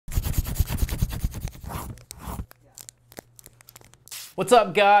What's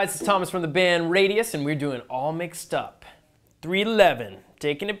up, guys? It's Thomas from the band Radius, and we're doing All Mixed Up. 311,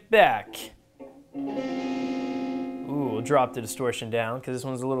 taking it back. Ooh, we'll drop the distortion down because this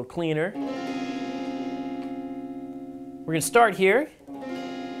one's a little cleaner. We're gonna start here.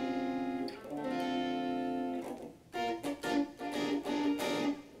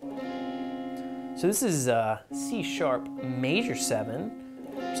 So this is C sharp major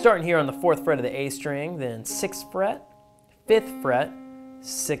 7. Starting here on the 4th fret of the A string, then 6th fret, 5th fret,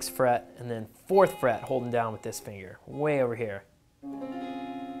 6th fret, and then 4th fret, holding down with this finger, way over here.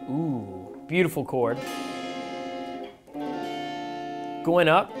 Ooh, beautiful chord. Going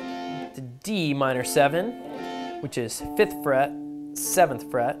up to D minor 7, which is 5th fret,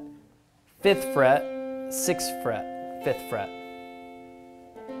 7th fret, 5th fret, 6th fret, 5th fret.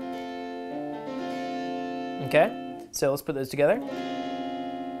 Okay, so let's put those together.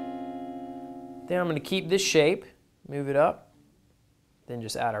 Then I'm going to keep this shape, move it up, then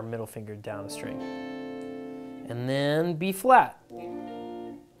just add our middle finger down a string. And then B flat.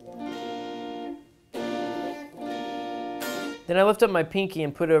 Then I lift up my pinky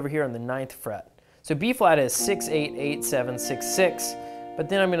and put it over here on the 9th fret. So B flat is 6, 8, 8, 7, 6, 6. But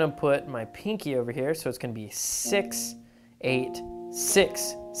then I'm going to put my pinky over here, so it's going to be 6, 8,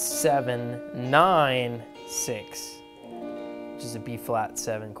 6, 7, 9, 6, which is a B flat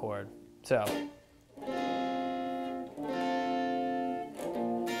 7 chord. So.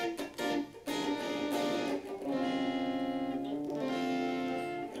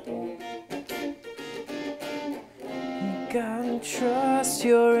 You gotta trust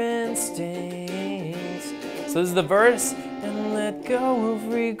your instincts. So this is the verse, and let go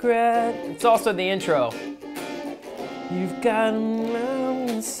of regret. It's also the intro. You've got to move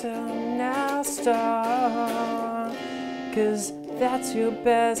yourself now, start, 'cause that's your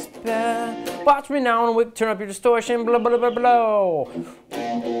best bet. Watch me now and whip, turn up your distortion, blah, blah, blah, blah.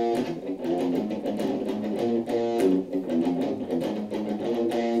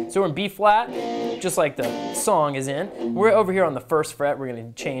 So we're in B flat, just like the song is in. We're over here on the 1st fret. We're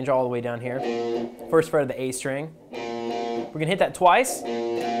going to change all the way down here. 1st fret of the A string. We're going to hit that twice,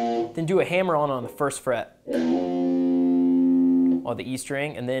 then do a hammer on the 1st fret. On the E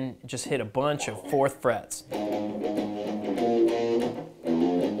string, and then just hit a bunch of 4th frets.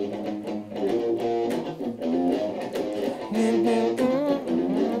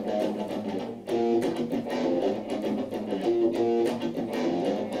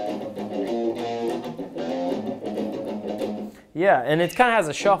 Yeah, and it kind of has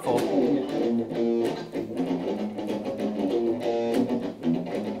a shuffle.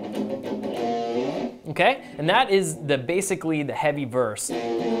 Okay, and that is basically the heavy verse.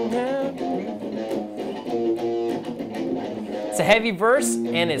 It's a heavy verse,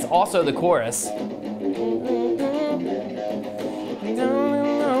 and it's also the chorus.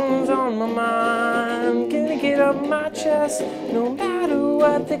 On my mind, gonna get up my chest, no matter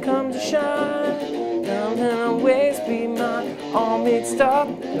what they come to shine. Down always be mine, all mixed up,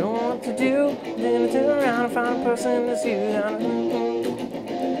 don't know what to do. Then I turn around and find a person to see you.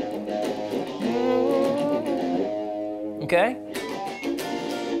 Okay?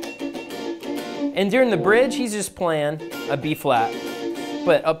 And during the bridge, he's just playing a B flat.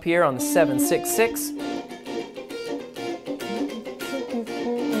 But up here on the 7, 6, 6,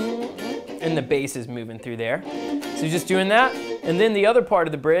 and the bass is moving through there. So he's just doing that. And then the other part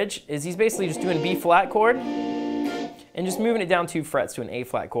of the bridge is he's basically just doing a B flat chord and just moving it down 2 frets to an A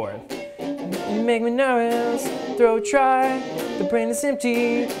flat chord. You make me nervous, throw a try, the brain is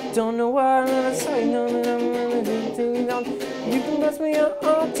empty, don't know why, I saw you know you can mess me up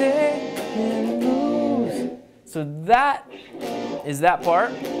all day and lose. So that is that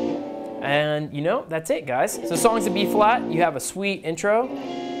part, and you know, that's it, guys. So songs in B flat, you have a sweet intro.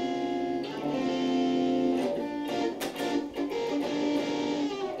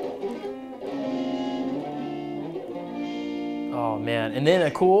 Oh man, and then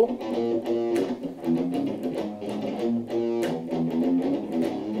a cool.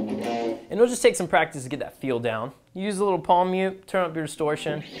 And it'll just take some practice to get that feel down. Use a little palm mute, turn up your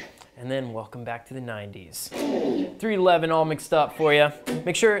distortion, and then welcome back to the 90s. 311 all mixed up for you.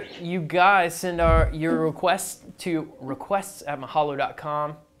 Make sure you guys send your requests to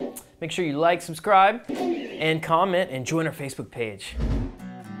requests@mahalo.com. Make sure you like, subscribe, and comment, and join our Facebook page.